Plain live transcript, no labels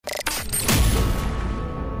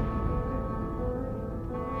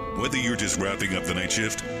Whether you're just wrapping up the night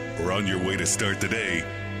shift or on your way to start the day,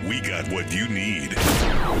 we got what you need.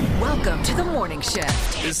 Welcome to the morning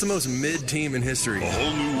shift. It's the most mid-team in history. A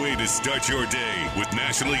whole new way to start your day with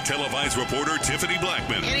nationally televised reporter Tiffany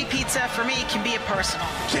Blackmon. Any pizza for me can be a personal.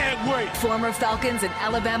 Can't wait. Former Falcons and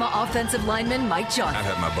Alabama offensive lineman Mike Johnson. I've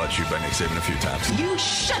had my butt chewed by Nick Saban a few times. You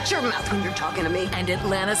shut your mouth when you're talking to me. And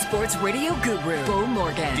Atlanta sports radio guru Beau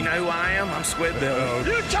Morgan. You know who I am? I'm Squid Bill.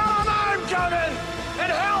 You tell him I'm coming,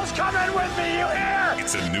 and hell's coming with me, you hear?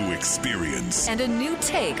 It's a new experience. And a new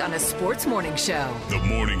take on a sports morning show. The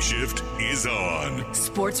morning shift is on.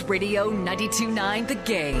 Sports Radio 92.9 The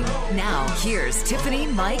Game. Now, here's Tiffany,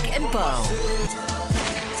 Mike, and Beau.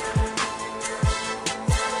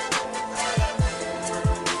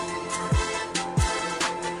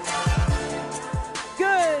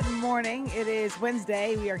 Good morning. It is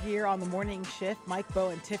Wednesday. We are here on the morning shift. Mike, Beau,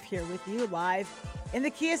 and Tiff here with you live in the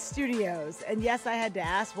Kia studios. And yes, I had to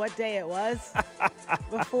ask what day it was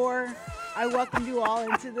before I welcomed you all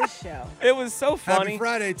into this show. It was so funny. Happy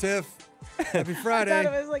Friday, Tiff. Happy Friday. I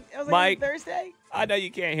thought it was like Mike, Thursday. I know you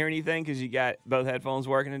can't hear anything because you got both headphones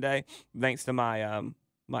working today, thanks to my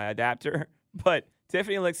my adapter. But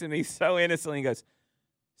Tiffany looks at me so innocently and goes,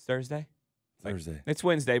 "It's Thursday." Thursday. It's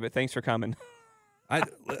Wednesday, but thanks for coming. We've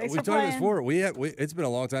talked this before. It's been a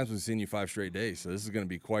long time since we've seen you 5 straight days, so this is going to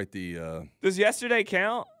be quite the. Does yesterday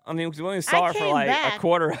count? I mean, we only saw her for like back. a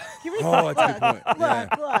quarter. Give me Oh, that's a good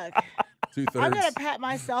point. Look. 2/3. I'm going to pat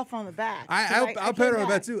myself on the back. I'll pat her came on the back,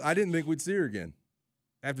 back. too. I didn't think we'd see her again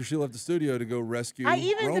after she left the studio to go rescue I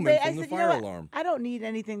even Roman debated. from the I said, fire you know what? alarm. I don't need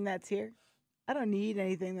anything that's here. I don't need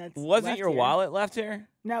anything that's Wasn't left your here. wallet left here?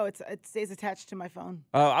 No, it stays attached to my phone.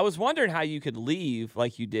 I was wondering how you could leave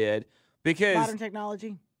like you did because Modern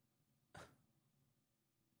technology.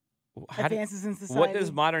 Advances in society. what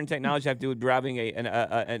does modern technology have to do with driving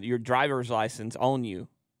your driver's license on you?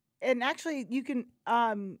 And actually, you can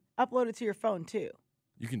upload it to your phone, too.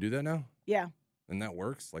 You can do that now? Yeah. And that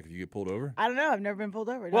works? Like if you get pulled over? I don't know. I've never been pulled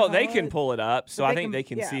over. Well, they can pull it up, so But I they think can- they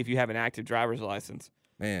can yeah. see if you have an active driver's license.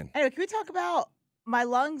 Man, Anyway, can we talk about my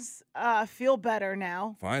lungs feel better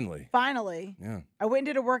now? finally. Finally. Yeah. I went and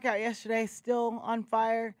did a workout yesterday, still on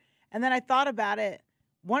fire. And then I thought about it.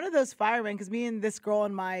 One of those firemen, because me and this girl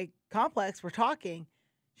in my complex were talking,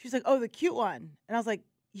 she's like, "Oh, the cute one." And I was like,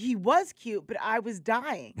 he was cute, but I was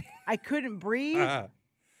dying. I couldn't breathe.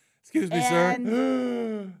 Excuse me, And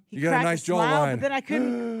sir. He You got a cracked nice smile, jawline. but then I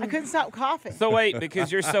couldn't stop coughing. So wait,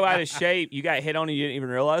 because you're so out of shape, you got hit on and you didn't even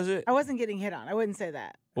realize it? I wasn't getting hit on. I wouldn't say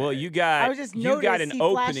that. Well, you I was just noticed got an he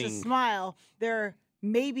flashed a opening. smile. There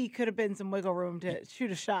maybe could have been some wiggle room to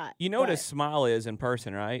shoot a shot. You know what a but- smile is in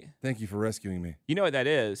person, right? Thank you for rescuing me. You know what that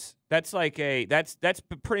is? That's like that's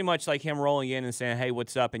pretty much like him rolling in and saying, "Hey,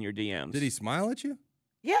 what's up?" in your DMs. Did he smile at you?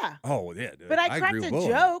 Yeah. Oh, yeah. Dude. But I agree cracked with a Beau on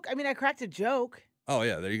that. joke. I mean, I cracked a joke. Oh,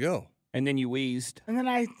 yeah. There you go. And then you wheezed. And then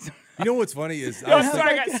I You know what's funny is Oh, was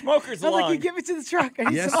sorry, I got smoker's I was like, lung. you get me to the truck. I need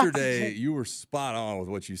some yesterday, oxygen." you were spot on with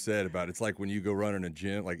what you said about it's like when you go run in a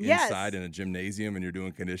gym, like Yes. inside in a gymnasium and you're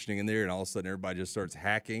doing conditioning in there and all of a sudden everybody just starts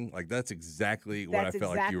hacking. Like that's exactly what I That's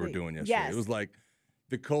felt like you were exactly- doing yesterday. yes. It was like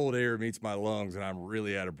the cold air meets my lungs and I'm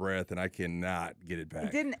really out of breath and I cannot get it back.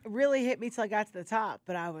 It didn't really hit me till I got to the top,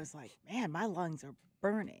 but I was like, man, my lungs are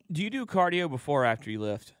burning. Do you do cardio before or after you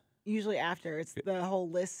lift? Usually after. It's the whole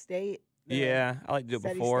list state. the Yeah, I like to do it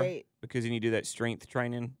steady before state. because then you do that strength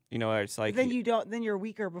training. You know, it's like Then you don't. Then you're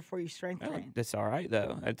weaker before you strength Oh, train. that's all right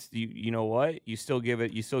though. That's you know what? You still give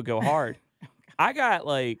it. You still go hard. I got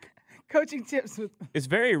like Coaching tips with it's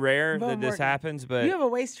very rare Beau that this Morgan. happens, but you have a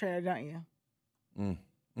waist trainer, don't you?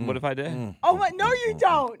 what if I did? Oh my! No, you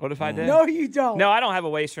don't. What if I did? No, you don't. No, I don't have a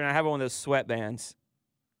waist trainer. I have one of those sweatbands.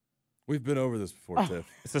 We've been over this before, Tiff.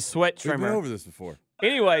 It's a sweat We've been trimmer. over this before.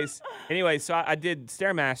 Anyways, so I did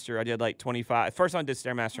Stairmaster. I did like 25. First time I did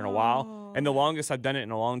Stairmaster in a while, and the longest I've done it in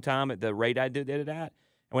a long time at the rate I did it at. And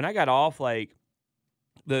when I got off, like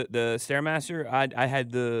the Stairmaster, I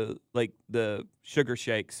had the sugar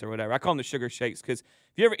shakes or whatever. I call them the sugar shakes because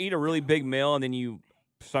if you ever eat a really big meal and then you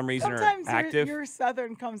for some reason Sometimes are active, your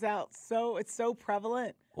Southern comes out it's so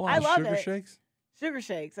prevalent. Well, I love Sugar it. shakes? Sugar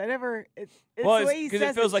shakes. I never. It's well, the way he because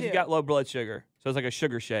says it feels like too. you got low blood sugar, so it's like a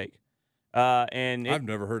sugar shake. And I've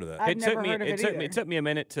never heard of that. I've it took never me. heard of It it took me. either. It took me a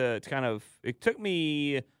minute to kind of. It took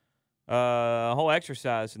me a whole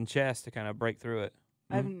exercise in chest to kind of break through it.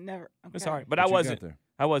 I've never. Okay. It's all right, but What I you got wasn't. there?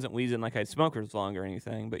 I wasn't wheezing like I had smoker's lung or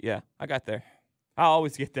anything. But yeah, I got there. I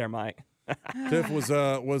always get there, Mike. Tiff, was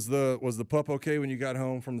the pup okay when you got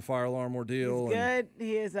home from the fire alarm ordeal? He's good.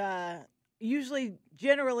 He is usually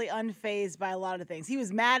generally unfazed by a lot of things. He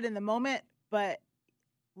was mad in the moment, but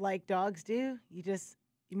like dogs do,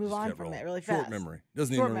 You move on from it really Short fast. memory.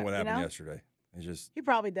 Doesn't even remember what happened yesterday. He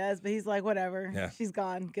probably does, but he's like, whatever. Yeah. She's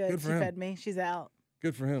gone. Good. She fed me. She's out.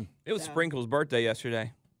 Good for him. It was Sprinkle's birthday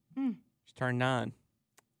yesterday. She turned 9.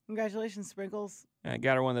 Congratulations, Sprinkles. And I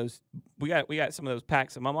got her one of those. We got some of those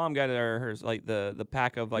packs. My mom got her hers like the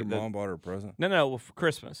pack of like Your mom bought her a present? No, for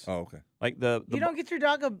Christmas. Oh, okay. Like the You don't get your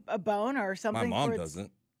dog a bone or something? My mom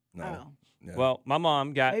doesn't. No. Oh. Yeah. Well, my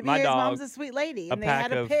mom got Maybe my his dog. mom's a sweet lady, and they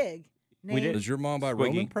had a pig. Does your mom buy Squiggy.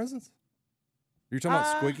 Roman presents? You're talking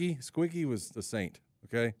about Squiggy? Squiggy was the saint,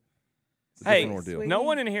 okay? It's a Hey, different ordeal. no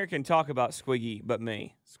one in here can talk about Squiggy but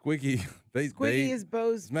me. Squiggy, Squiggy is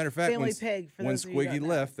Beau's as a matter of fact, family pig. For when those of you who Squiggy don't know.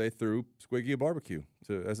 left, they threw Squiggy a barbecue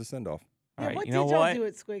as a send-off. All right, what you know did y'all what? do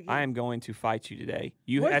with Squiggy? I am going to fight you today.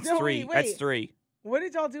 That's No, 3. wait. That's 3. What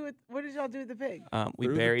did y'all do with the pig? We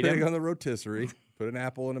Threw buried the pig him. on the rotisserie, put an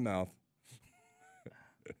apple in the mouth.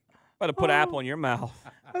 About to put apple in your mouth.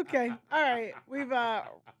 Okay. All right. We've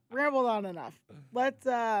rambled on enough. Let's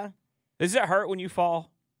Does it hurt when you fall?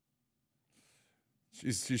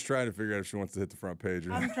 She's trying to figure out if she wants to hit the front page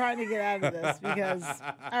or I'm not. trying to get out of this because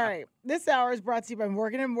all right. This hour is brought to you by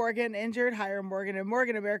Morgan & Morgan. Injured, hire Morgan &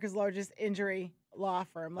 Morgan, America's largest injury law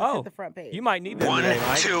firm. Let's hit the front page. You might need that 1, today,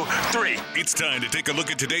 Mike. 2, 3. It's time to take a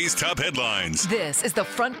look at today's top headlines. This is the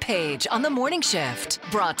front page on the morning shift.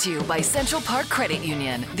 Brought to you by Central Park Credit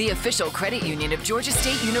Union, the official credit union of Georgia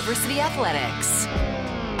State University Athletics.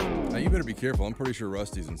 Now you better be careful. I'm pretty sure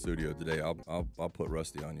Rusty's in studio today. I'll put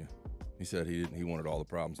Rusty on you. He said he wanted all the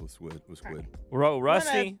problems with Squid.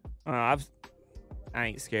 Rusty? I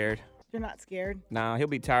ain't scared. You're not scared? Nah, he'll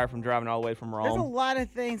be tired from driving all the way from There's a Rome. lot of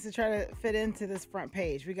things to try to fit into this front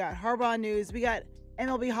page. We got Harbaugh news. We got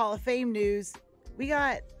MLB Hall of Fame news. We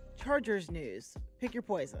got Chargers news. Pick your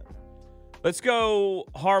poison. Let's go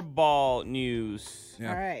Harbaugh news. Yeah,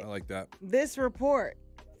 All right. I like that. This report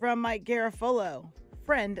from Mike Garafolo,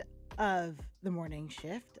 friend of the morning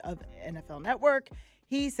shift of NFL Network.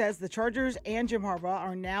 He says the Chargers and Jim Harbaugh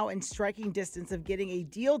are now in striking distance of getting a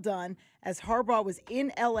deal done as Harbaugh was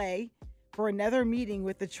in L.A. for another meeting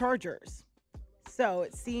with the Chargers. So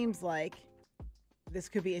it seems like this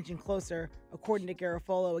could be inching closer, according to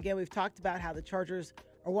Garafolo. Again, we've talked about how the Chargers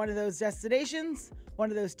are one of those destinations, one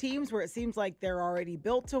of those teams where it seems like they're already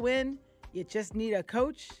built to win. You just need a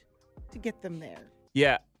coach to get them there.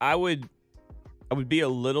 Yeah, I would be a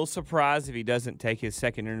little surprised if he doesn't take his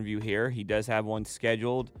second interview here. He does have one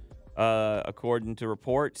scheduled, according to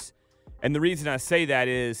reports. And the reason I say that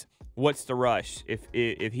is, what's the rush?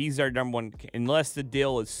 If he's our number one, unless the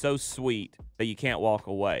deal is so sweet that you can't walk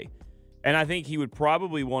away. And I think he would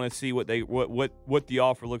probably want to see what the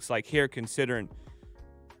offer looks like here, considering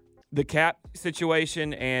the cap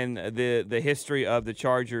situation and the history of the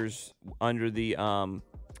Chargers under the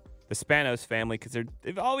Spanos family, because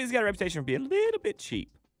they've always got a reputation for being a little bit cheap.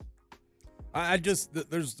 I just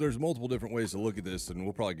there's multiple different ways to look at this, and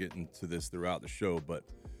we'll probably get into this throughout the show. But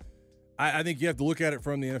I think you have to look at it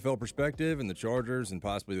from the NFL perspective and the Chargers and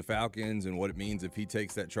possibly the Falcons and what it means if he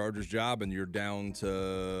takes that Chargers job and you're down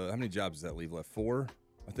to how many jobs does that leave left? 4,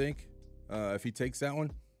 I think, if he takes that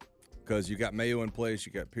one, because you got Mayo in place,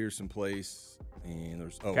 you got Pierce in place, and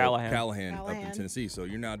there's Callahan up in Tennessee. So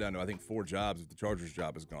you're now down to, I think, 4 jobs if the Chargers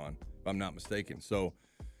job is gone, if I'm not mistaken. So,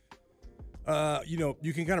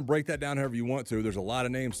 you can kind of break that down however you want to. There's a lot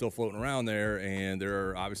of names still floating around there, and there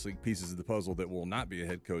are obviously pieces of the puzzle that will not be a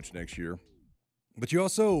head coach next year. But you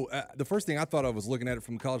also, the first thing I thought of was looking at it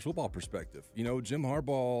from a college football perspective. Jim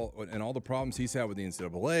Harbaugh and all the problems he's had with the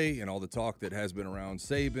NCAA and all the talk that has been around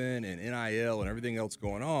Saban and NIL and everything else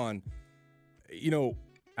going on.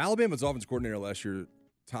 Alabama's offensive coordinator last year,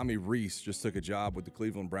 Tommy Rees, just took a job with the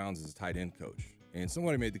Cleveland Browns as a tight end coach. And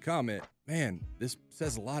somebody made the comment, man, this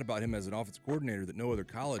says a lot about him as an offensive coordinator that no other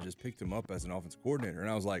college has picked him up as an offensive coordinator. And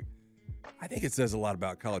I was like, I think it says a lot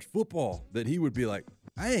about college football that he would be like,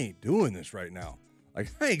 I ain't doing this right now. Like,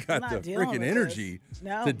 I ain't got the freaking energy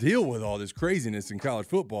to deal with all this craziness in college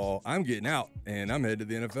football. I'm getting out, and I'm headed to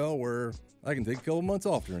the NFL where I can take a couple months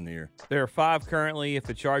off during the year. There are 5 currently. If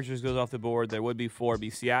the Chargers goes off the board, there would be 4. It'd be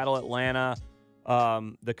Seattle, Atlanta,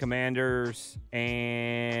 the Commanders,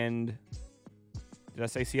 and did I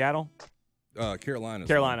say Seattle? Carolina.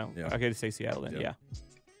 Yeah. Okay, to say Seattle then. Yep. Yeah.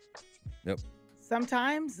 Yep.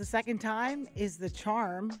 Sometimes the second time is the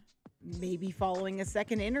charm, maybe following a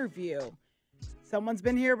second interview. Someone's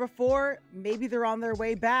been here before. Maybe they're on their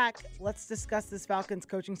way back. Let's discuss this Falcons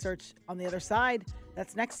coaching search on the other side.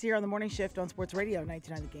 That's next here on the Morning Shift on Sports Radio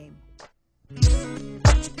 99 The Game.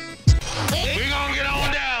 We're gonna get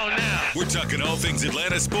on down now. We're talking all things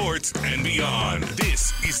Atlanta sports and beyond.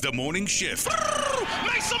 This is the Morning Shift.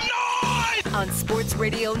 Make some noise! On Sports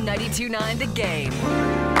Radio 92.9 The Game.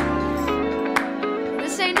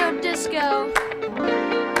 This ain't no disco.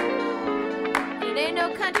 It ain't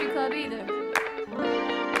no country club either.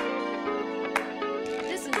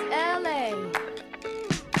 This is LA.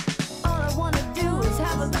 All I wanna do is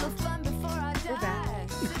have a little fun before I die.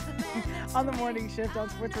 We're back. On the morning shift on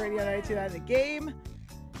Sports Radio 92.9 The Game.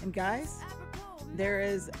 And guys, there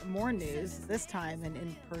is more news. This time an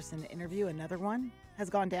in-person interview. Another one has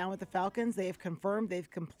gone down with the Falcons. They have confirmed they've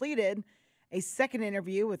completed a second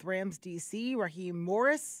interview with Rams DC, Raheem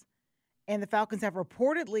Morris. And the Falcons have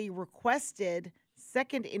reportedly requested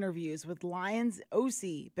second interviews with Lions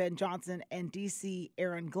OC Ben Johnson and DC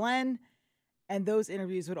Aaron Glenn. And those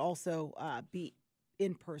interviews would also be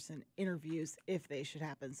in-person interviews if they should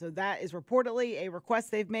happen. So that is reportedly a request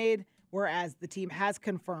they've made, whereas the team has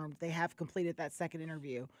confirmed they have completed that second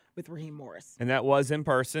interview with Raheem Morris. And that was in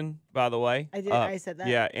person, by the way. I did. I said that.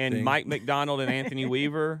 Yeah, and Mike McDonald and Anthony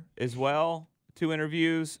Weaver as well. 2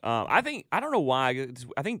 interviews. I don't know why.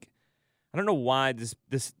 I don't know why this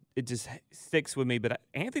it just sticks with me. But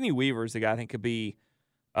Anthony Weaver is the guy I think could be,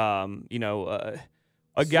 a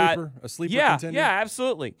guy, a sleeper yeah, contender. Yeah,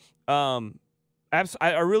 absolutely.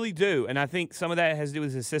 I really do, and I think some of that has to do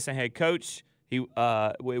with his assistant head coach. He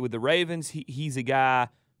with the Ravens, he's a guy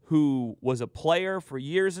who was a player for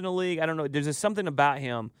years in the league. I don't know. There's just something about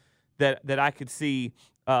him that I could see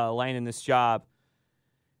landing this job.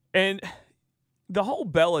 And the whole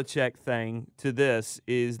Belichick thing to this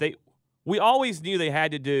is we always knew they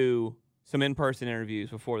had to do some in-person interviews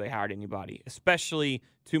before they hired anybody, especially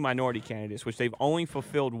 2 minority candidates, which they've only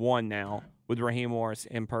fulfilled 1 now with Raheem Morris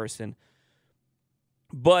in person.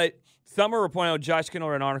 But some are pointing out, Josh Kendall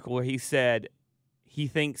wrote an article where he said he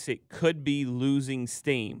thinks it could be losing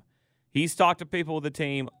steam. He's talked to people with the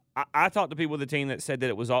team. I talked to people with the team that said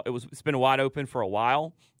that it's been wide open for a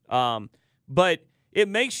while. But it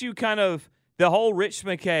makes you kind of the whole Rich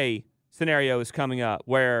McKay scenario is coming up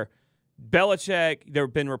where Belichick. There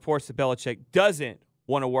have been reports that Belichick doesn't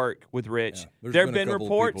want to work with Rich. Yeah, there have been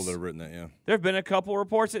reports. People that have written that. Yeah, there have been a couple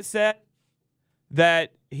reports that said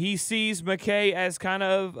that he sees McKay as kind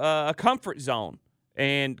of a comfort zone.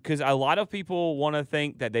 And because a lot of people want to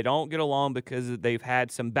think that they don't get along because they've had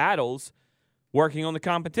some battles working on the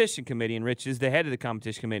competition committee, and Rich is the head of the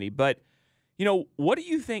competition committee. But, what do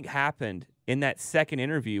you think happened in that second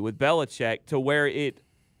interview with Belichick to where it,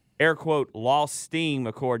 air quote, lost steam,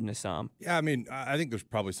 according to some? Yeah, I mean, I think there's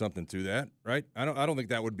probably something to that, right? I don't think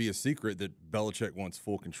that would be a secret that Belichick wants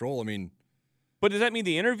full control. I mean, but does that mean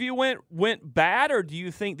the interview went bad, or do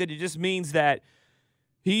you think that it just means that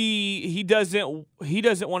he doesn't want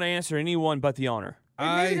to answer anyone but the owner? It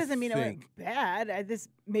maybe doesn't mean it went bad. I just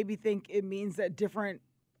maybe think it means that different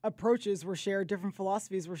approaches were shared, different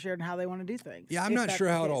philosophies were shared in how they want to do things. Yeah, I'm not sure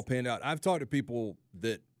how it all panned out. I've talked to people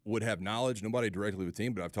that would have knowledge, nobody directly with the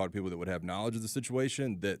team, but I've talked to people that would have knowledge of the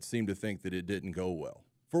situation that seem to think that it didn't go well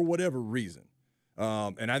for whatever reason.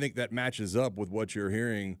 And I think that matches up with what you're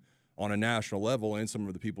hearing on a national level and some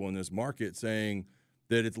of the people in this market saying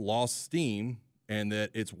that it's lost steam and that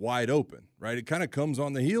it's wide open, right? It kind of comes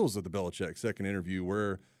on the heels of the Belichick second interview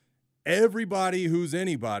where everybody who's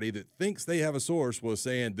anybody that thinks they have a source was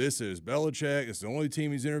saying this is Belichick, it's the only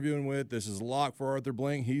team he's interviewing with, this is locked for Arthur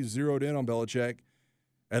Blank, he's zeroed in on Belichick.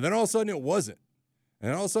 And then all of a sudden it wasn't.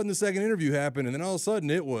 And all of a sudden the second interview happened, and then all of a sudden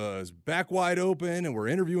it was back wide open, and we're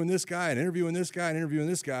interviewing this guy and interviewing this guy and interviewing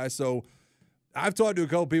this guy. So I've talked to a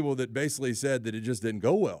couple people that basically said that it just didn't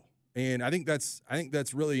go well. And I think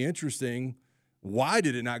that's really interesting. Why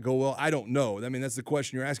did it not go well? I don't know. I mean, that's the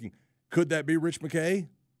question you're asking. Could that be Rich McKay?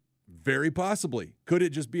 Very possibly. Could it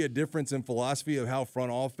just be a difference in philosophy of how front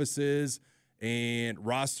office is and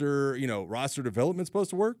roster development's supposed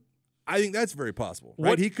to work? I think that's very possible,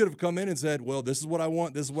 right? He could have come in and said, well, this is what I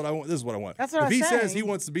want, this is what I want, this is what I want. That's what if he saying. says he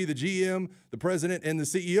wants to be the GM, the president, and the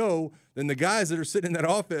CEO, then the guys that are sitting in that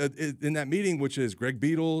office in that meeting, which is Greg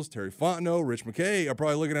Beatles, Terry Fontenot, Rich McKay, are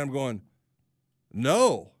probably looking at him going,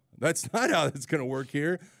 no, that's not how it's going to work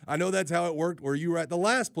here. I know that's how it worked where you were at the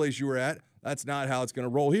last place you were at. That's not how it's going to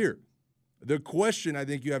roll here. The question I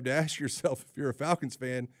think you have to ask yourself if you're a Falcons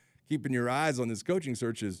fan, keeping your eyes on this coaching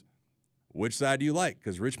search is, which side do you like?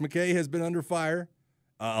 Because Rich McKay has been under fire.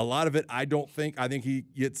 A lot of it, I think he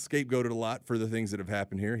gets scapegoated a lot for the things that have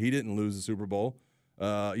happened here. He didn't lose the Super Bowl,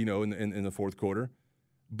 in the fourth quarter.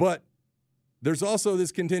 But there's also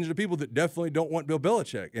this contingent of people that definitely don't want Bill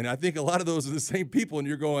Belichick. And I think a lot of those are the same people. And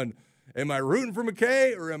you're going, am I rooting for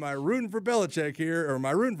McKay or am I rooting for Belichick here? Or am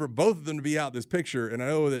I rooting for both of them to be out this picture? And I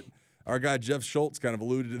know that our guy Jeff Schultz kind of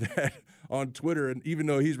alluded to that on Twitter. And even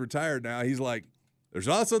though he's retired now, he's like, there's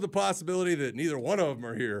also the possibility that neither one of them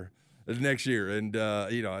are here next year. And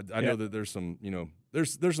I know that there's some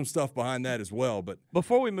there's some stuff behind that as well. But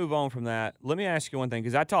before we move on from that, let me ask you one thing,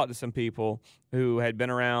 because I talked to some people who had been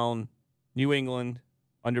around New England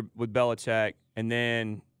with Belichick and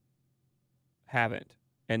then haven't,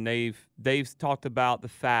 and they've talked about the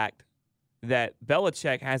fact that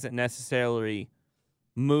Belichick hasn't necessarily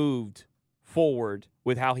moved forward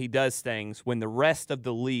with how he does things when the rest of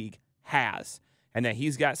the league has, and that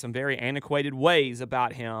he's got some very antiquated ways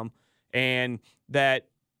about him, and that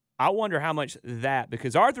I wonder how much that,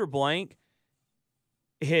 because Arthur Blank,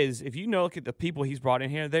 if you look at the people he's brought in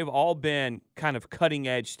here, they've all been kind of cutting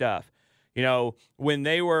edge stuff. When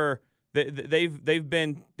they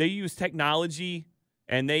use technology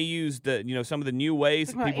and they use some of the new ways.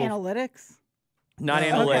 People analytics. Not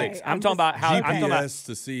analytics. Okay. I'm talking about how GPS I'm talking about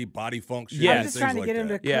to see body function. Yes. I'm just trying to get him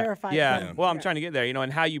to clarify. Yeah. Well, I'm trying to get there.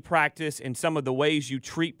 And how you practice and some of the ways you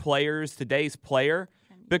treat players, today's player,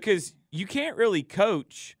 because you can't really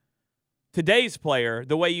coach today's player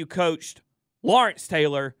the way you coached Lawrence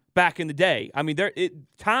Taylor back in the day. I mean,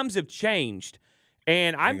 times have changed,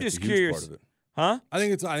 and I'm just curious. Huh? I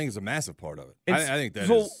think it's a massive part of it. I think that.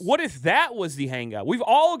 So what if that was the hang-up? We're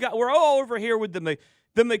all over here with the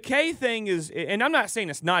McKay thing is, and I'm not saying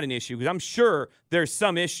it's not an issue, because I'm sure there's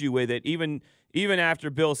some issue with it, even after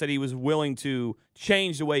Bill said he was willing to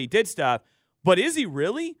change the way he did stuff. But is he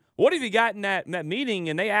really? What if he got in that meeting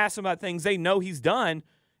and they asked him about things they know he's done,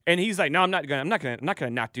 and he's like, "No, I'm not gonna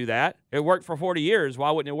not do that. It worked for 40 years. Why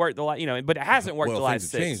wouldn't it work but it hasn't worked the last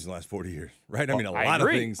 6. Things have changed in the last 40 years, right? Well, I mean, a lot of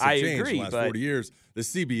things have changed in the last but 40 years. The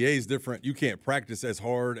CBA is different. You can't practice as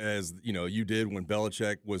hard as you did when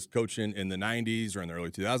Belichick was coaching in the 90s or in the early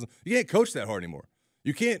 2000s. You can't coach that hard anymore.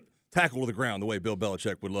 You can't tackle to the ground the way Bill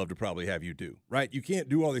Belichick would love to probably have you do, right? You can't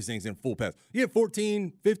do all these things in full pads. You have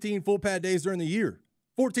 14, 15 full pad days during the year,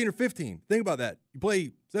 14 or 15. Think about that. You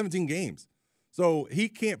play 17 games. So he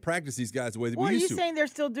can't practice these guys the way that we used to. Are you saying they're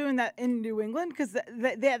still doing that in New England? Because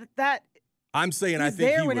that I'm saying I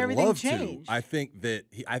think he would love changed. to. I think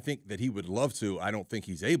that he would love to. I don't think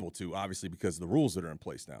he's able to, obviously, because of the rules that are in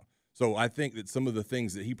place now. So I think that some of the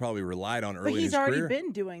things that he probably relied on early in his career. But he's already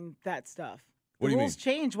been doing that stuff. What do you mean? The rules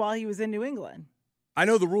changed while he was in New England. I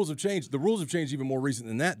know the rules have changed. The rules have changed even more recent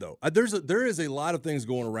than that, though. There is a lot of things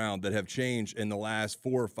going around that have changed in the last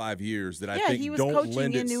 4 or 5 years that I think he was don't coaching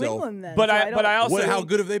lend in New itself. England then. But I also how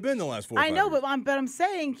good have they been the last 4 or 5 I know, years? but I'm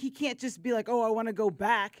saying he can't just be like, oh, I want to go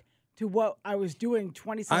back to what I was doing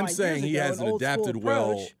 20-some years ago. I'm saying he hasn't adapted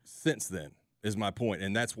well approach. since then, is my point,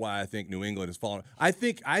 and that's why I think New England has fallen. I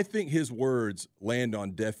think his words land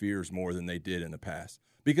on deaf ears more than they did in the past,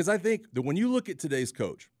 because I think that when you look at today's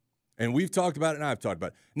coach, and we've talked about it, and I've talked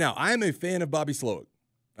about it. Now, I am a fan of Bobby Slowick,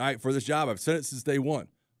 all right, for this job. I've said it since day one.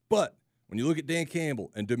 But when you look at Dan Campbell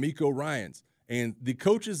and D'Amico Ryans, and the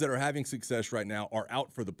coaches that are having success right now are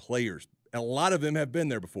out for the players. And a lot of them have been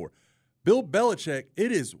there before. Bill Belichick,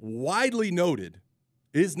 it is widely noted,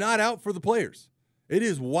 is not out for the players. It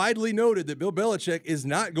is widely noted that Bill Belichick is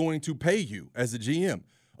not going to pay you as a GM.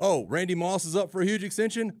 Oh, Randy Moss is up for a huge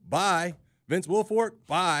extension? Bye. Vince Wilfork?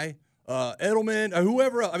 Bye. Edelman,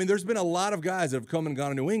 whoever else. I mean, there's been a lot of guys that have come and gone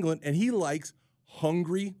to New England, and he likes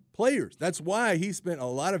hungry players. That's why he spent a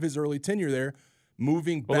lot of his early tenure there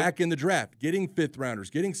moving back in the draft, getting 5th rounders,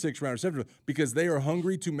 getting 6th rounders, 7th rounders, because they are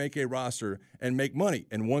hungry to make a roster and make money.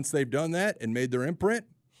 And once they've done that and made their imprint,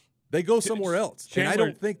 they go somewhere else. And I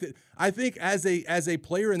don't think that – I think as a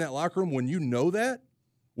player in that locker room, when you know that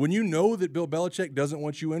Bill Belichick doesn't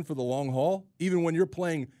want you in for the long haul, even when you're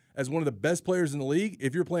playing – as one of the best players in the league,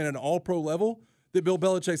 if you're playing at an all-pro level, that Bill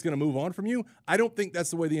Belichick's going to move on from you, I don't think that's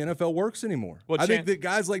the way the NFL works anymore. I think that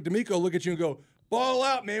guys like D'Amico look at you and go, ball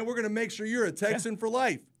out, man. We're going to make sure you're a Texan for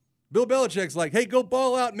life. Bill Belichick's like, hey, go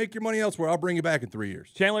ball out and make your money elsewhere. I'll bring you back in 3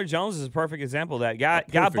 years. Chandler Jones is a perfect example of that.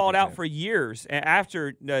 Guy balled out for years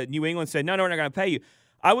after New England said, no, we're not going to pay you.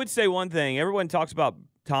 I would say one thing. Everyone talks about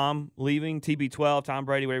Tom leaving, TB12, Tom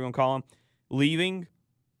Brady, whatever you want to call him, leaving.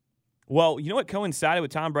 Well, you know what coincided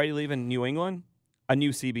with Tom Brady leaving New England? A new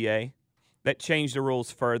CBA that changed the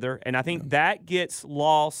rules further. And I think that gets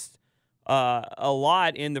lost a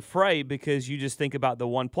lot in the fray because you just think about the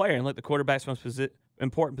one player and let the quarterback's most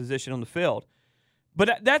important position on the field.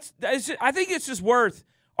 But I think it's just worth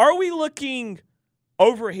 – are we looking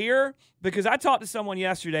over here? Because I talked to someone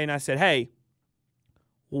yesterday and I said, hey,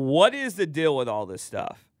 what is the deal with all this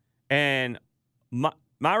stuff? And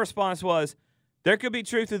my response was, there could be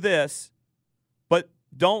truth to this, but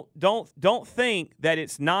don't think that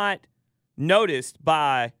it's not noticed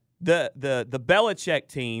by the Belichick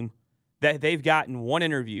team that they've gotten one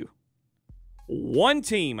interview. One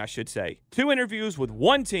team, I should say. 2 interviews with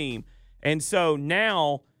one team. And so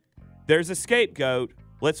now there's a scapegoat.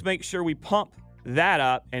 Let's make sure we pump that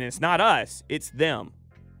up, and it's not us, it's them.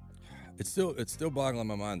 It's still boggling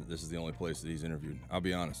my mind that this is the only place that he's interviewed. I'll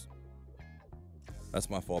be honest. That's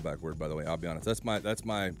my fallback word, by the way. I'll be honest. That's my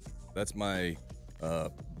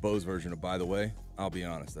Beau's version of by the way. I'll be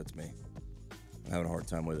honest. That's me. I'm having a hard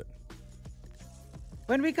time with it.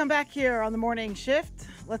 When we come back here on the morning shift,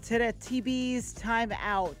 let's hit a TB's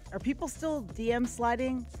timeout. Are people still DM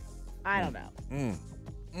sliding? I don't know.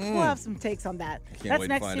 We'll have some takes on that. That's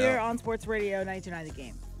next year on Sports Radio 92.9 The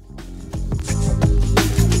Game.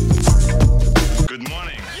 Good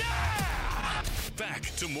morning. Yeah! Back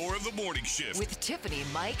to more of the morning shift with Tiffany,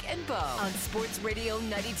 Mike, and Beau on Sports Radio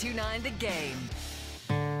 92.9 The Game.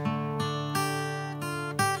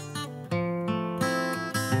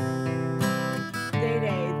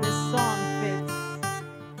 Day-Day, this song fits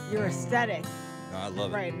your aesthetic I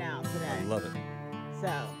love right it. now today. I love it.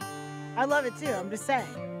 So, I love it too. I'm just saying,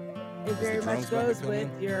 it very much goes with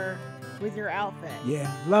your outfit.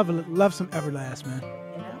 Yeah, love some Everlast, man.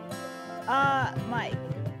 You know, Mike.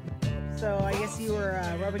 So I guess you were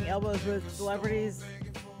rubbing elbows with celebrities.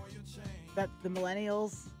 That the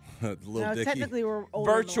millennials. No, technically we're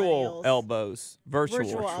older Virtual millennials. elbows.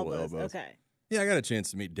 Virtual elbows. Okay. Yeah, I got a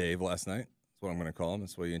chance to meet Dave last night. That's what I'm going to call him.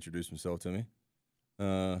 That's why he introduced himself to me.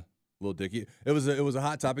 Little Dicky. It was a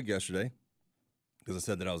hot topic yesterday because I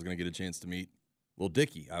said that I was going to get a chance to meet Little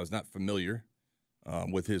Dicky. I was not familiar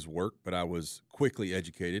with his work, but I was quickly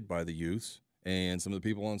educated by the youths and some of the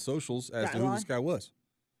people on socials as to who this guy was.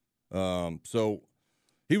 So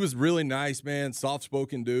he was really nice, man.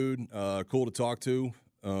 Soft-spoken dude, cool to talk to.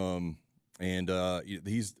 And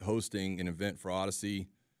he's hosting an event for Odyssey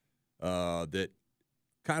that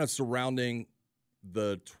kind of surrounding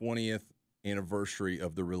the 20th anniversary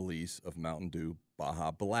of the release of Mountain Dew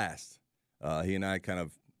Baja Blast. He and I kind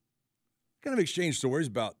of exchanged stories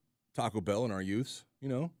about Taco Bell and our youths. You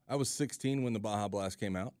know, I was 16 when the Baja Blast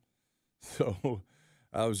came out, so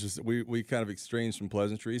I was just we kind of exchanged some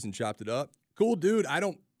pleasantries and chopped it up. Cool dude. I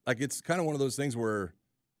don't like. It's kind of one of those things where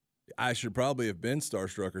I should probably have been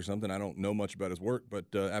starstruck or something. I don't know much about his work, but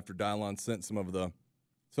after Dylon sent some of the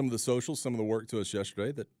socials, some of the work to us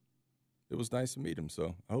yesterday, that it was nice to meet him.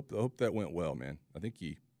 So I hope that went well, man. I think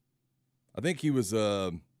he was.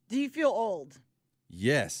 Do you feel old?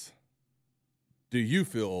 Yes. Do you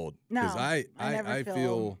feel old? No, because I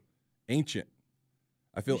feel ancient.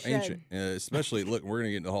 I feel ancient, especially. Look, we're gonna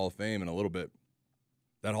get into the Hall of Fame in a little bit.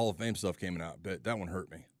 That Hall of Fame stuff coming out, but that one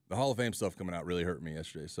hurt me. The Hall of Fame stuff coming out really hurt me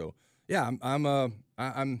yesterday. So yeah, I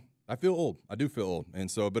feel old. I do feel old,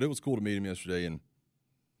 and so but it was cool to meet him yesterday, and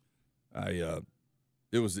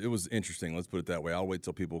it was interesting. Let's put it that way. I'll wait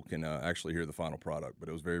till people can actually hear the final product, but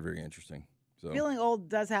it was very, very interesting. So feeling old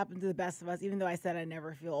does happen to the best of us, even though I said I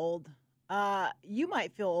never feel old. You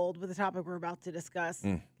might feel old with the topic we're about to discuss.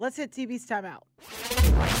 Let's hit TB's timeout.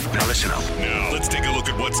 Now listen up. Now let's take a look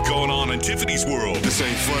at what's going on in Tiffany's world. This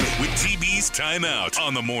ain't funny. With TB's timeout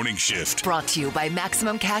on the morning shift. Brought to you by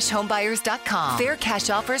MaximumCashHomeBuyers.com. Fair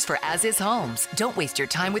cash offers for as-is homes. Don't waste your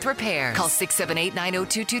time with repairs. Call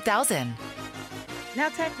 678-902-2000. Now,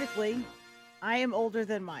 technically, I am older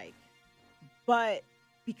than Mike, but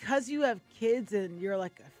because you have kids and you're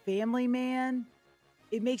like a family man,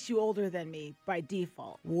 it makes you older than me by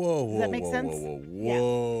default. Whoa, does that make sense?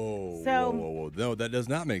 Whoa. So, whoa. No, that does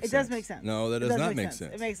not make sense. It does make sense. No, that does not make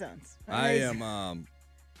sense. It makes sense. Yes,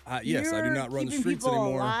 I do not run the streets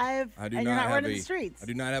anymore. Alive, I do and not you're not have running the streets. I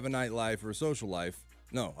do not have a nightlife or a social life.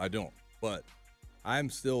 No, I don't. But I'm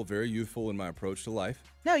still very youthful in my approach to life.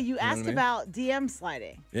 No, you asked about DM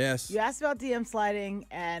sliding. Yes. You asked about DM sliding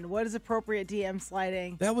and what is appropriate DM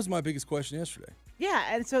sliding. That was my biggest question yesterday. Yeah,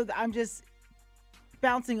 and so I'm just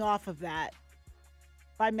bouncing off of that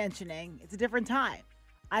by mentioning it's a different time.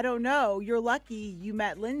 I don't know. You're lucky you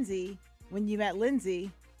met Lindsay when you met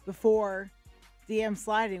Lindsay before DM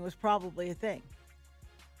sliding was probably a thing.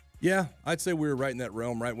 Yeah, I'd say we were right in that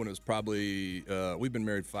realm, right when it was probably, we've been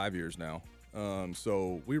married 5 years now.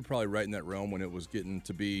 So we were probably right in that realm when it was getting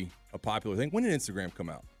to be a popular thing. When did Instagram come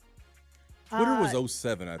out? Twitter was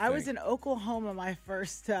 2007, I think. I was in Oklahoma my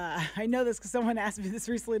first, I know this because someone asked me this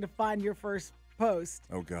recently to find your first post.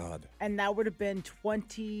 Oh, God. And that would have been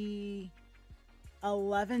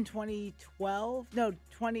 2011, 2012. No,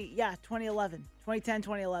 2011. 2010,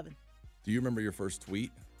 2011. Do you remember your first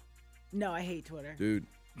tweet? No, I hate Twitter. Dude,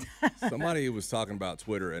 somebody was talking about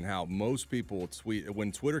Twitter and how most people tweet.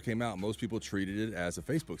 When Twitter came out, most people treated it as a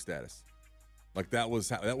Facebook status. Like that was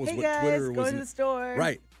hey what guys, Twitter was. Go to the store.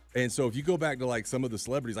 Right. And so if you go back to like some of the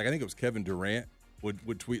celebrities, like I think it was Kevin Durant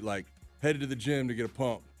would tweet like, headed to the gym to get a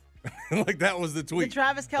pump. Like that was the tweet. The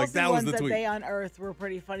Travis Kelce like, that ones was the that tweet. they unearthed were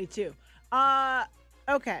pretty funny too.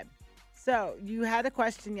 Okay. So you had a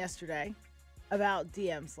question yesterday about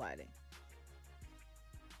DM sliding.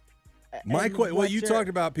 Well, you talked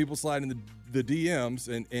about people sliding the DMs,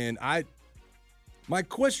 and my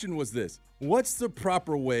question was this: what's the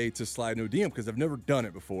proper way to slide into a DM? Because I've never done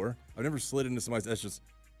it before. I've never slid into somebody's. That's just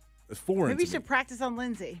foreign. Maybe you to should me. practice on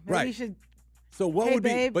Lindsay. Maybe Right. you should. So what Hey, would be?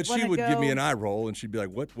 babe, But she wanna would give me go? an eye roll, and she'd be like,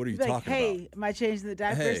 "What are you Be like, talking hey, about? am I changing the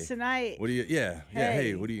diapers Hey, tonight? What do you? Yeah.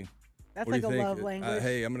 Hey, what do you? That's what do like you a think? love language.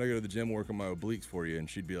 Hey, I'm gonna go to the gym, work on my obliques for you, and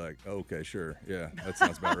she'd be like, oh, "Okay, sure, yeah, that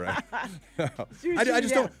sounds about right." I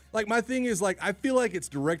just don't like. My thing is like, I feel like it's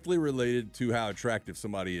directly related to how attractive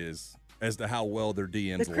somebody is as to how well their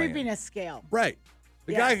DMs The land. creepiness scale. Right.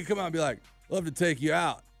 The guy Yes. could come out and be like, "Love to take you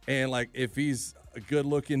out," and like if he's a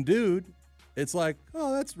good-looking dude, it's like,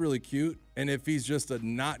 "Oh, that's really cute." And if he's just a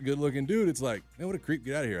not good-looking dude, it's like, "Man, what a creep!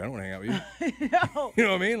 Get out of here! I don't want to hang out with you." No. You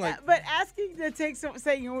know what I mean? Like, But asking to take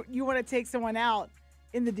saying you want to take someone out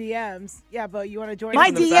in the DMs, yeah, but you want to join. My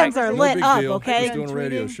in the DMs fact- are no lit big up, deal. okay? Just doing a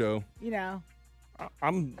radio Tweeting. show. You know.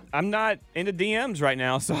 I'm not into DMs right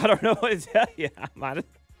now, so I don't know what to tell you. I might have.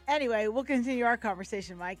 Anyway, we'll continue our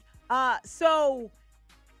conversation, Mike. So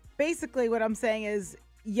basically what I'm saying is,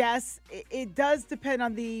 yes, it does depend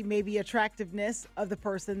on the maybe attractiveness of the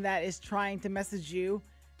person that is trying to message you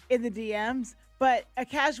in the DMs, but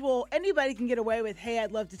anybody can get away with, hey,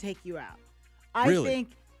 I'd love to take you out. I Really? think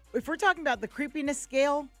if we're talking about the creepiness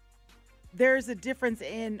scale, there's a difference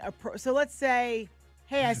in so let's say,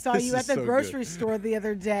 hey, I saw This you is at the so grocery good. store the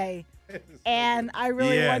other day. And I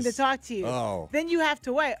really wanted to Yes. talk to you. Oh. Then you have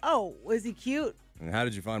to wait. Oh, was he cute? And how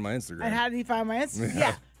did you find my Instagram? And how did he find my Instagram? Yeah.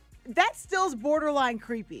 Yeah. That still's borderline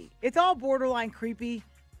creepy. It's all borderline creepy.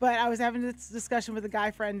 But I was having this discussion with a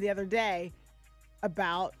guy friend the other day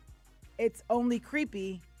about it's only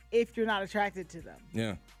creepy if you're not attracted to them.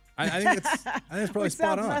 Yeah. I think it's probably Which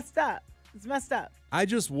spot sounds on. messed up. It's messed up. I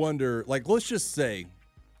just wonder, like, let's just say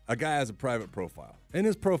a guy has a private profile. In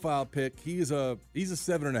his profile pic, he's a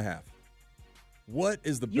 7.5. What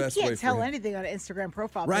is the You best way can't for tell him? anything on an Instagram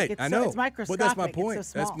profile. Right, It's I know. It's microscopic. But that's my point. It's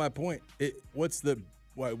so small. That's my point.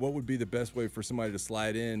 What would be the best way for somebody to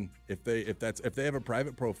slide in if they have a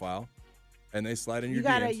private profile and they slide in your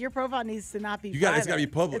DMs? Your profile needs to not be It's private. got to be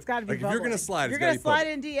public. It's got to be like, if you're going to public. slide, you're it's got to be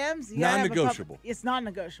slide public. in DMs. You gotta have a Non-negotiable. It's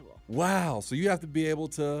non-negotiable. Wow. So you have to be able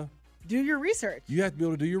to Do your research. You have to be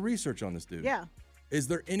able to do your research on this dude. Yeah. Is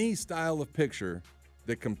there any style of picture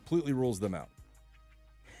that completely rules them out?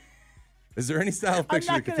 Is there any style of I'm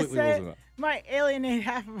picture not that going to completely rules say them it. out? Might alienate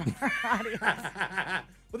half of our audience.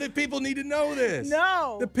 Well, then people need to know this.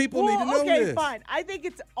 No. The people need to know okay, this. fine. I think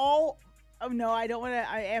it's all. Oh no, I don't want to.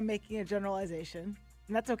 I am making a generalization,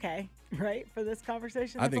 and that's okay, right? For this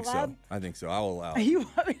conversation, I that's think allowed? so. I think so. I will allow. You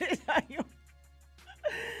want me to tell you?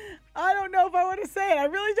 I don't know if I want to say it. I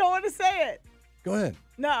really don't want to say it. Go ahead.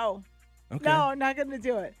 No. Okay. No, I'm not going to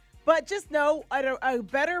do it. But just know a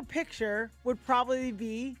better picture would probably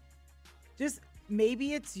be just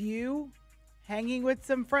maybe it's you hanging with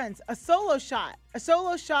some friends. A solo shot. A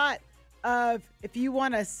solo shot of if you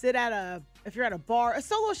want to sit if you're at a bar. A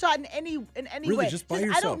solo shot in any Really, way. just by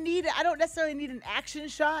yourself. I don't necessarily need an action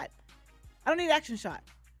shot. I don't need an action shot.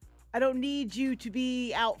 I don't need you to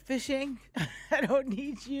be out fishing. I don't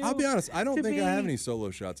need you. I'll be honest. I don't to think be- I have any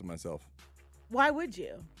solo shots of myself. Why would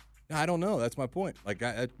you? I don't know. That's my point. Like,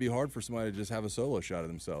 it'd be hard for somebody to just have a solo shot of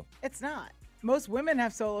themselves. It's not. Most women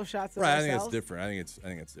have solo shots of Right. I themselves. think it's different. I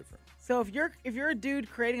think it's different. So if you're a dude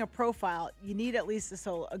creating a profile, you need at least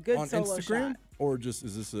a good On solo Instagram, shot. or just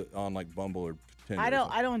is this on like Bumble or Tinder? I or don't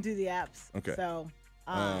something? do the apps. Okay. So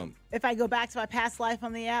if I go back to my past life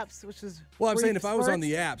on the apps, which is Well, I'm saying brief if I was on spurts,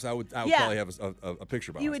 the apps, I would Yeah. probably have a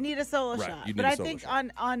picture about you would need a solo Right, shot. you'd But need a I solo think shot.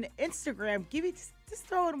 on Instagram, just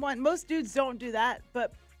throw in one. Most dudes don't do that,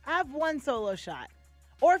 but have one solo shot.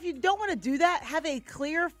 Or if you don't want to do that, have a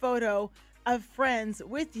clear photo of friends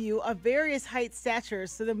with you of various height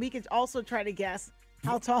statures, so then we can also try to guess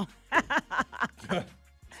how tall.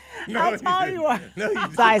 How tall you are. No, you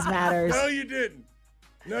didn't. Size matters. No, you didn't.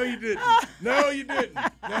 No, you didn't. No, you didn't.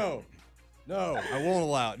 No. No, I won't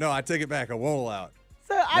allow it. No, I take it back. I won't allow it.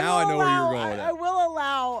 So Now I know where you're going with I that. will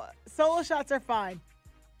allow solo shots are fine.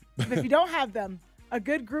 But if you don't have them, a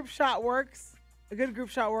good group shot works. A good group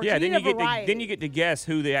shot works. Yeah, you need a variety. then you get to guess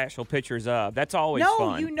who the actual picture's of. That's always No,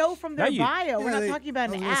 fun. you know from their bio. We're Yeah, not talking about I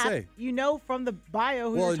an was gonna app. say. You know from the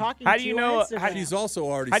bio who Well, you're talking how to. do you on know- Instagram. He's also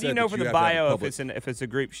already How said do you know that from the have to have a bio public- if it's a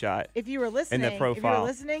group shot? If you were listening, in the profile. if you were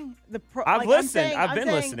listening, I've like, listened. I'm I've been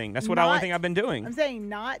saying listening. That's what one thing I've been doing. I'm saying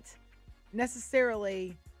not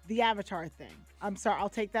necessarily the avatar thing. I'm sorry, I'll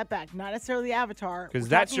take that back. Not necessarily the avatar. Because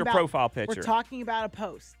that's your profile picture. We're talking about a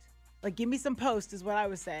post. Like, give me some post is what I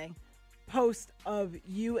was saying. Post of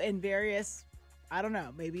you and various, I don't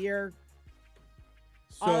know, maybe you're.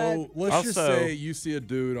 So let's just say you see a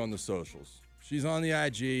dude on the socials. She's on the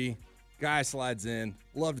IG. Guy slides in.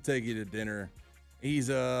 Love to take you to dinner. He's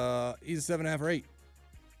a 7.5 or 8.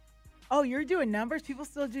 Oh, you're doing numbers? People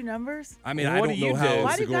still do numbers? I mean, I don't know how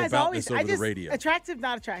else to go about this over the radio. Attractive,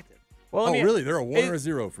 not attractive. Well, really? They're a 1 or a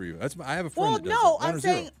 0 for you. I have a friend that does no, that. I'm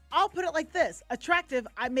saying I'll put it like this: attractive.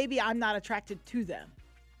 Maybe I'm not attracted to them.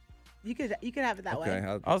 You could have it that way.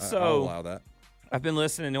 Okay, I'll allow that. I've been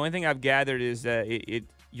listening. The only thing I've gathered is that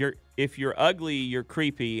if you're ugly, you're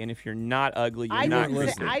creepy, and if you're not ugly, you're not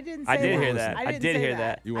creepy. I didn't say I did that. hear that. I did hear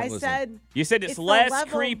that. You said it's less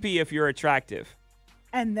creepy if you're attractive.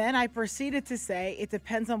 And then I proceeded to say it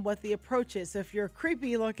depends on what the approach is. So if you're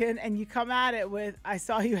creepy looking and you come at it with, I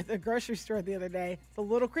saw you at the grocery store the other day, it's a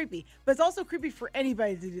little creepy. But it's also creepy for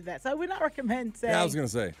anybody to do that. So I would not recommend saying. Yeah, I was going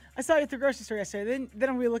to say. I saw you at the grocery store yesterday. Then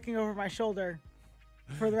I'm really looking over my shoulder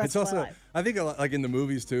for the rest of my life. I think like in the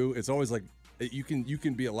movies too, it's always like you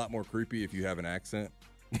can be a lot more creepy if you have an accent.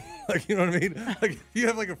 Like, you know what I mean? Like if you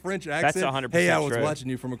have like a French accent. That's 100% Hey, I was true. watching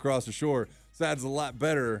you from across the shore. Sounds a lot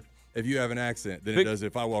better if you have an accent than it does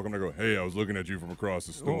if I walk up and I go, hey, I was looking at you from across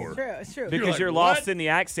the store. It's true. Because you're lost in the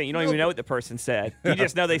accent. You don't even know what the person said. You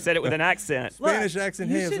just know they said it with an accent. Spanish accent.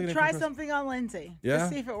 You hey, should try something on Lindsay. Yeah?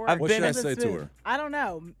 Just see if it works. What should I say to her? I don't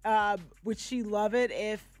know. Would she love it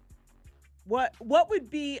if what would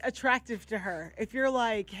be attractive to her? If you're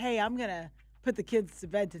like, hey, I'm going to put the kids to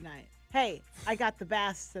bed tonight. Hey, I got the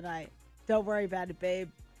baths tonight. Don't worry about it, babe.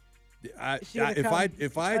 If I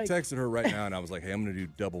texted her right now and I was like, hey, I'm going to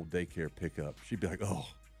do double daycare pickup, she'd be like, oh,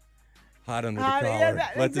 hot under the collar.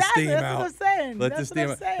 Let the steam that's out. What I'm saying. Let that's the steam what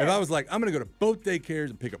I'm out. saying. If I was like, I'm going to go to both daycares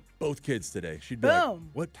and pick up both kids today, she'd be like,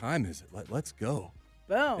 what time is it? Let's go.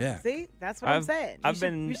 Boom. Yeah. See? That's what I'm saying.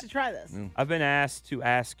 You should try this. I've been asked to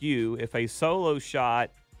ask you if a solo shot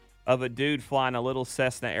of a dude flying a little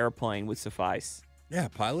Cessna airplane would suffice. Yeah,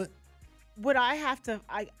 pilot. Would I have to?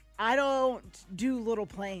 I don't do little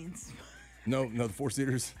planes. No, the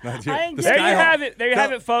 4-seaters. There you have it. There you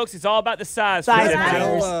have it, folks. It's all about the size.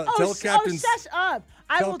 Tell Captain. Shut up!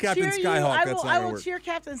 I will Captain cheer Skyhawk you. I will cheer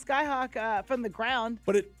Captain Skyhawk from the ground.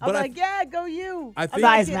 I'm like, yeah, go you.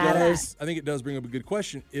 Size matters. I think it does bring up a good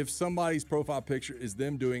question. If somebody's profile picture is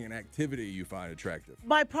them doing an activity you find attractive,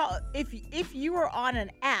 if you are on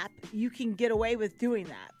an app, you can get away with doing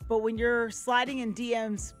that. But when you're sliding in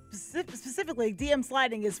DMs, specifically DM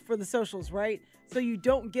sliding is for the socials, right? So you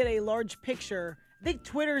don't get a large picture. I think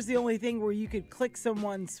Twitter is the only thing where you could click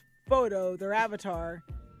someone's photo, their avatar.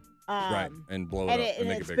 Right, and blow it up and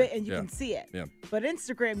make it bigger. And you can see it. Yeah. But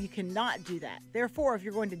Instagram, you cannot do that. Therefore, if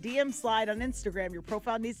you're going to DM slide on Instagram, your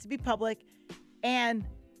profile needs to be public, and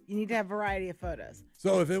you need to have a variety of photos.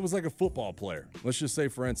 So if it was like a football player, let's just say,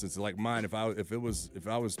 for instance, like mine, if I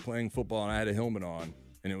was playing football and I had a helmet on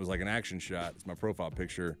and it was like an action shot, it's my profile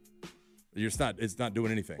picture. It's not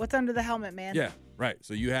doing anything. What's under the helmet, man? Yeah, right.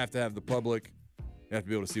 So you have to have the public. You have to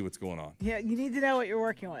be able to see what's going on. Yeah, you need to know what you're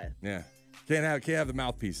working with. Yeah. Can't have the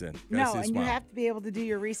mouthpiece in. No, and you have to be able to do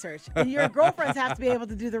your research. And your girlfriends have to be able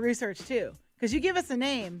to do the research too. Because you give us a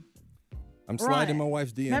name. I'm sliding my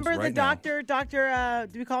wife's DMs Remember right the doctor,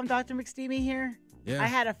 do we call him Dr. McSteamy here? Yeah. I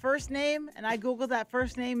had a first name, and I Googled that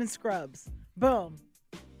first name in Scrubs. Boom.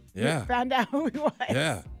 Yeah. We found out who he was.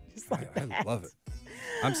 Yeah. Just like that. I love it.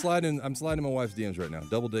 I'm sliding my wife's DMs right now.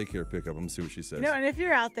 Double daycare pickup. I'm going to see what she says. And if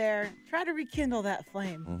you're out there, try to rekindle that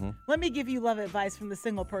flame. Mm-hmm. Let me give you love advice from the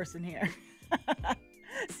single person here.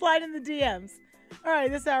 Slide in the DMs. All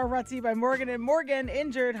right, this hour brought to you by Morgan & Morgan.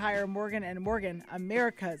 Injured, hire Morgan & Morgan,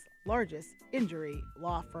 America's largest injury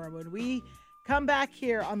law firm. When we come back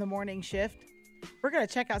here on the morning shift, we're going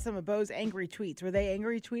to check out some of Beau's angry tweets. Were they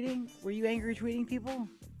angry tweeting? Were you angry tweeting people?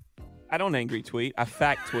 I don't angry tweet. I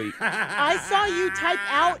fact tweet. I saw you type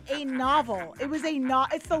out a novel. It was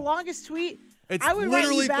it's the longest tweet. It's I would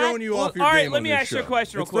literally throwing you off your game. All right, let me ask you a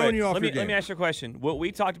question real quick. Let me ask you a question. What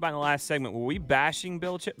we talked about in the last segment, were we bashing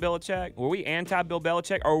Bill Belichick? Were we anti-Bill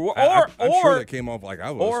Belichick? I'm sure that came off like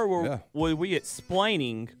I was. Or were we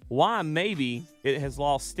explaining why maybe it has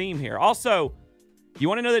lost steam here? Also, you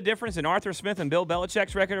want to know the difference in Arthur Smith and Bill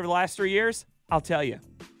Belichick's record over the last 3 years? I'll tell you.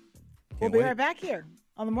 We'll be right back here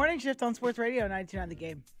on the morning shift on Sports Radio 92.9 The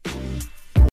Game.